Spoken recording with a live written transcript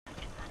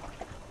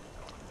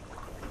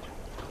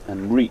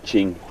and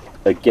reaching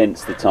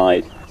against the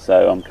tide,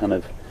 so I'm kind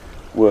of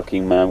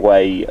working my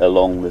way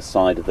along the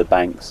side of the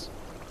banks.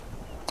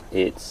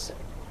 It's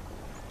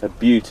a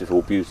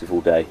beautiful, beautiful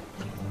day.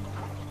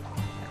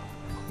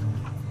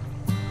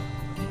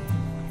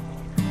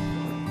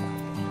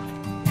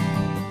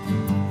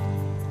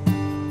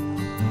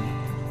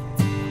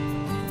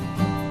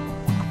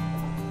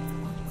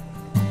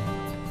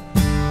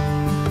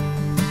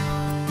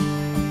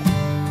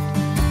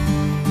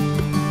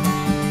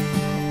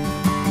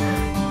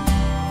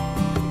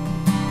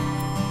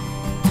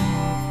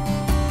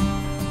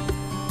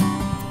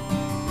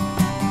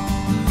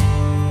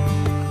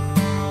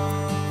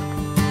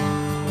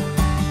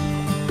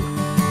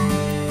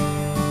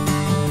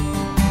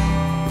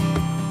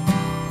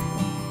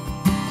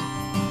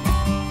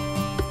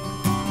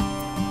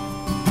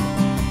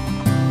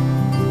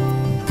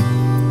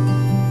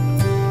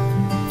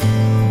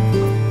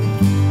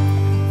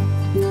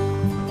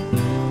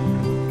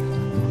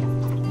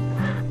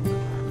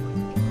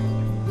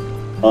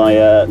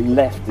 I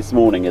left this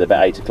morning at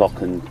about 8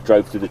 o'clock and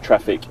drove through the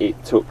traffic.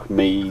 It took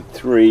me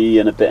 3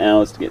 and a bit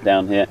hours to get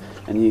down here,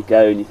 and you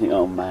go and you think,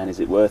 oh man, is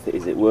it worth it?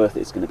 Is it worth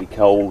it? It's going to be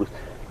cold,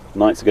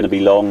 nights are going to be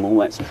long, all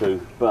that's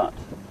true, but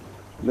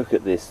look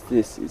at this.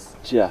 This is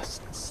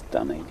just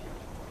stunning.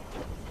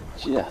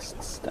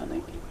 Just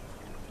stunning.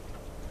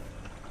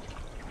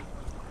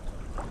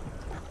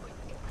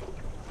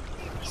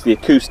 It's the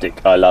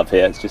acoustic I love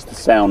here. It's just the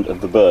sound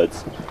of the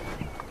birds.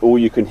 All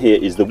you can hear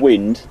is the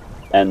wind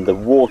and the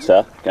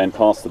water going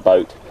past the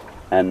boat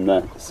and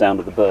the sound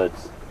of the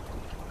birds.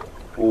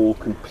 All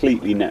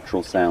completely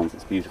natural sounds.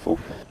 It's beautiful.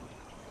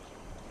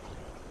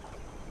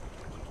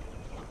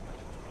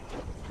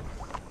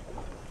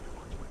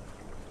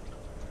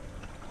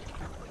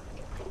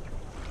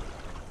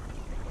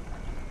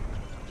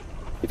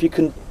 If you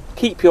can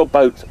keep your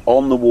boat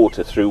on the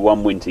water through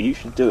one winter, you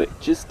should do it,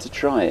 just to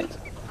try it.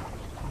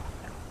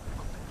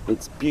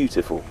 It's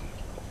beautiful,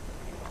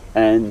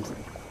 and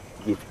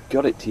you've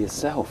got it to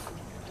yourself.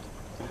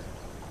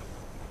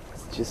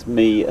 It's just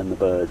me and the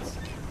birds.